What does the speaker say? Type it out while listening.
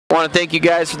I want to thank you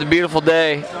guys for the beautiful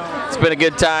day. It's been a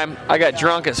good time. I got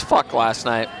drunk as fuck last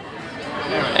night.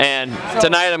 And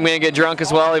tonight I'm going to get drunk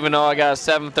as well, even though I got a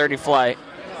 7:30 flight.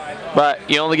 But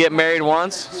you only get married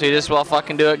once, so you just well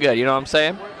fucking do it good. You know what I'm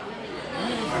saying?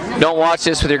 Don't watch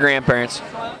this with your grandparents.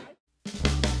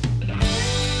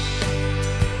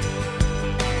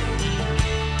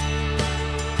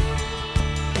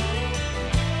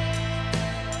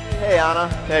 Hey Anna,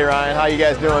 hey Ryan, how you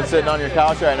guys doing? Sitting on your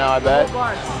couch right now, I bet.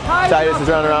 Titus is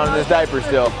running around in his diaper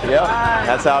still. Yep,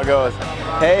 that's how it goes.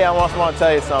 Hey, I also want to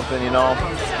tell you something, you know.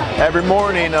 Every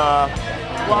morning, you know,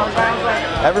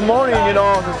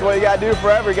 this is what you got to do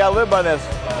forever. You got to live by this.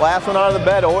 Last one out of the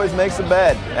bed always makes the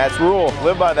bed. That's rule.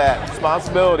 Live by that.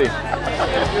 Responsibility.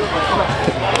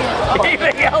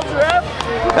 Anything else, Rev?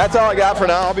 That's all I got for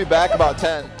now. I'll be back about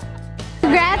 10.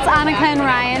 Congrats, Annika and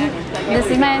Ryan. This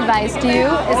is my advice to you,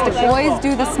 is to always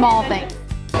do the small things.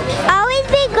 Always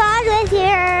be good with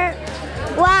your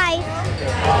wife.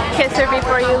 Kiss her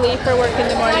before you leave for work in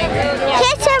the morning.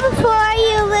 Kiss her before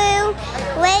you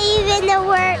leave in the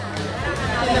work.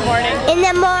 In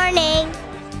the morning.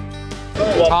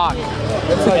 Talk.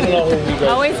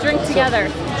 Always drink together.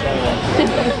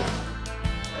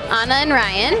 Anna and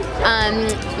Ryan.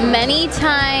 Many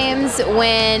times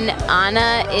when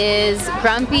Anna is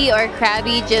grumpy or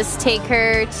crabby, just take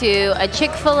her to a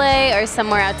Chick-fil-A or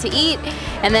somewhere out to eat,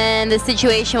 and then the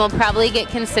situation will probably get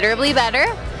considerably better.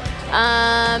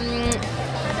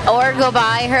 Or go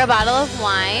buy her a bottle of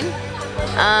wine,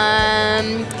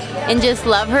 and just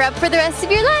love her up for the rest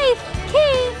of your life.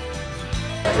 Okay.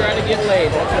 Try to get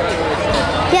laid. That's what I'm going to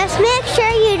say. Just make sure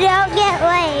you don't get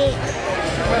late.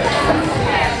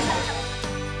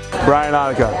 Ryan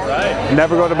and Annika,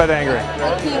 never go to bed angry.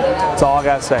 That's all I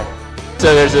gotta say.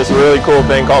 So there's this really cool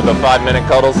thing called the 5-minute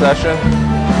cuddle session.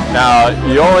 Now,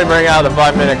 you only bring out the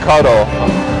 5-minute cuddle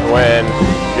when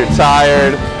you're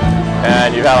tired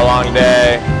and you've had a long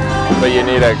day, but you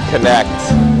need to connect.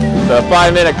 The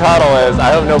 5-minute cuddle is,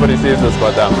 I hope nobody sees this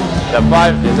but them.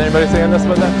 Is anybody seeing this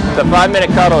but them? The 5-minute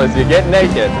cuddle is you get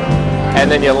naked and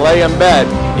then you lay in bed.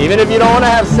 Even if you don't want to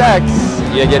have sex,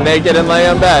 you get naked and lay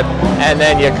in bed, and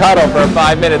then you cuddle for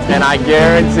 5 minutes, and I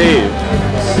guarantee you,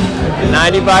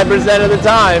 95% of the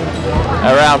time,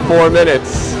 around 4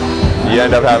 minutes, you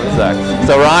end up having sex.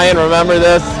 So Ryan, remember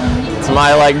this. It's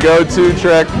my go-to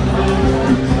trick.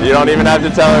 You don't even have to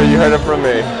tell her you heard it from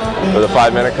me for the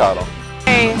 5-minute cuddle.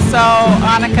 Hey, so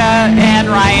Annika and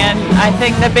Ryan, I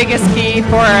think the biggest key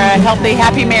for a healthy,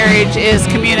 happy marriage is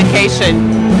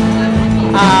communication.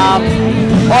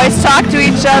 Always talk to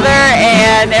each other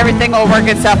and everything will work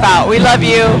itself out. We love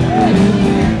you.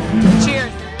 Cheers.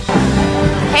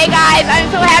 Hey guys, I'm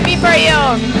so happy for you.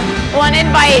 One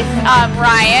advice,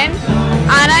 Ryan.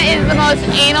 Anna is the most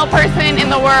anal person in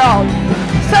the world.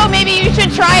 So maybe you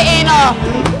should try anal.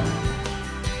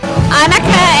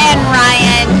 Annika and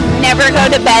Ryan, never go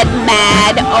to bed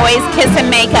mad. Always kiss and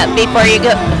make up before you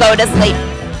go to sleep.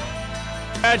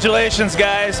 Congratulations,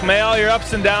 guys. May all your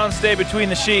ups and downs stay between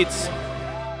the sheets.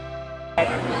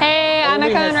 Hey,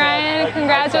 Annika and Ryan,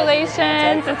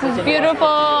 congratulations. This is beautiful.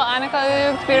 Annika,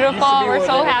 you look beautiful. We're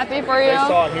so happy for you.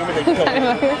 I'm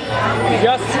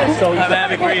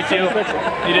happy for you too.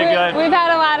 You did good. We've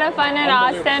had a lot of fun in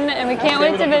Austin, and we can't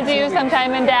wait to visit you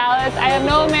sometime in Dallas. I have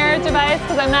no marriage advice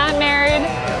because I'm not married,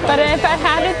 but if I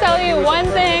had to tell you one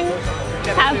thing,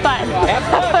 have fun. Have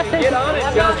fun. Get on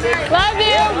it, Justin. Love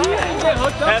you.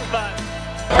 Have fun.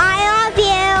 I love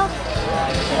you.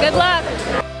 Good luck.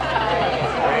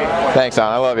 Thanks,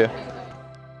 Anna. I love you.